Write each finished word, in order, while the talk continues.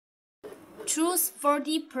Choose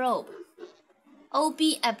 4D probe. OB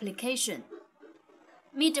application.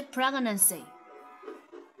 Mid-pregnancy.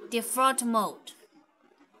 Default mode.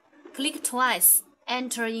 Click twice.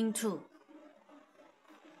 Enter into.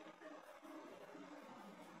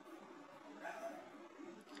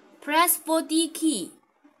 Press 4D key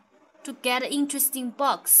to get interesting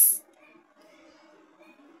box.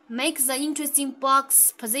 Make the interesting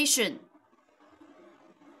box position.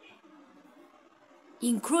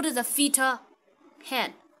 Include the fetal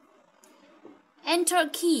head. Enter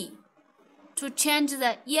key to change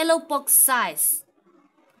the yellow box size.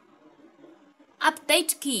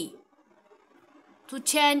 Update key to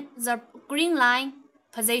change the green line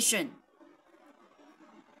position.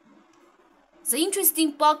 The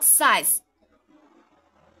interesting box size,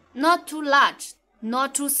 not too large,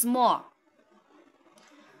 not too small.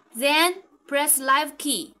 Then press Live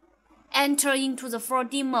key, enter into the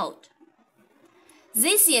 4D mode.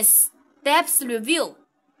 This is depth review.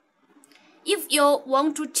 If you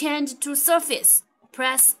want to change to surface,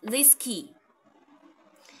 press this key.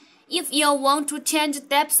 If you want to change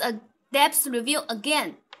depth review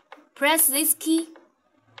again, press this key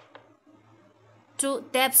to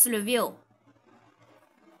depth review.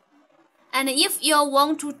 And if you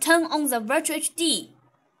want to turn on the Virtual HD,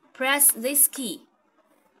 press this key.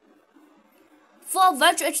 For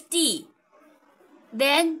Virtual HD,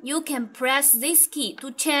 then you can press this key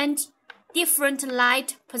to change different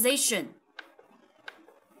light position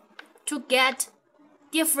to get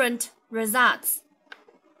different results.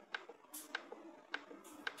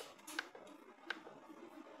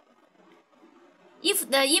 If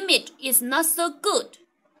the image is not so good,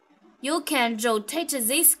 you can rotate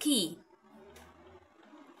this key.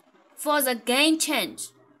 For the gain change,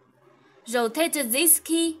 rotate this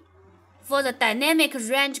key for the dynamic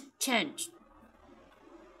range change,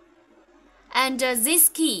 and this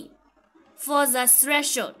key for the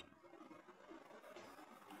threshold.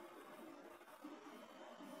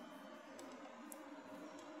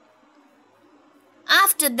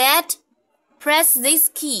 After that, press this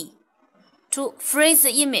key to freeze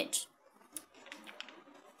the image.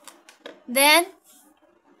 Then,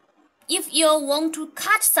 if you want to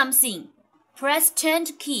cut something, press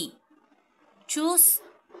Change key. Choose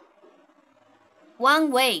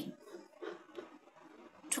one way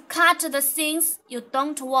to cut the things you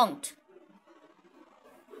don't want.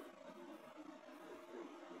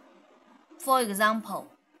 For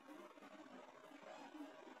example,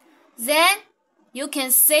 then you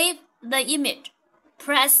can save the image.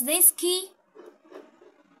 Press this key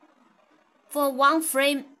for one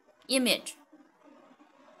frame image,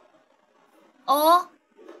 or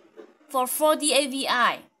for 4D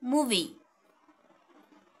AVI movie.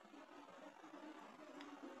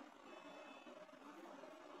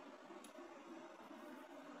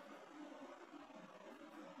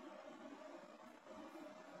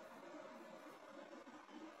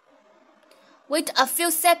 Wait a few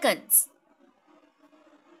seconds.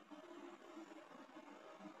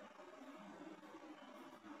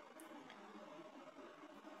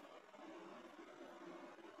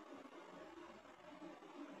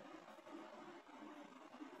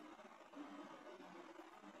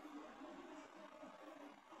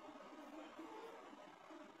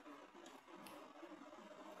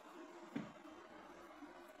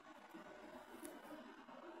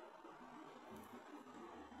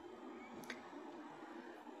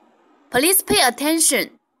 Please pay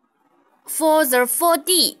attention. For the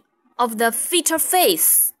 4D of the feature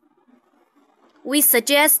face, we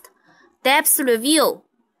suggest depth review,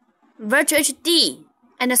 Virtual HD,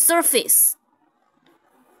 and surface.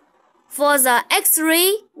 For the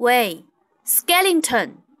X-ray way,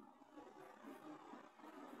 skeleton,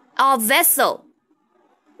 or vessel,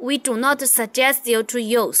 we do not suggest you to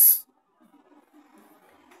use.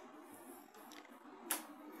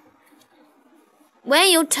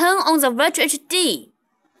 When you turn on the Virtual HD,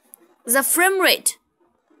 the frame rate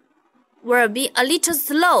will be a little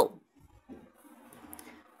slow.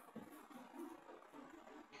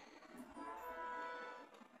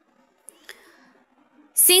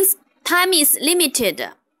 Since time is limited,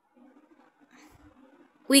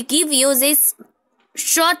 we give you this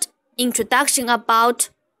short introduction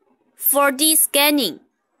about 4D scanning.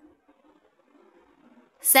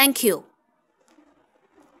 Thank you.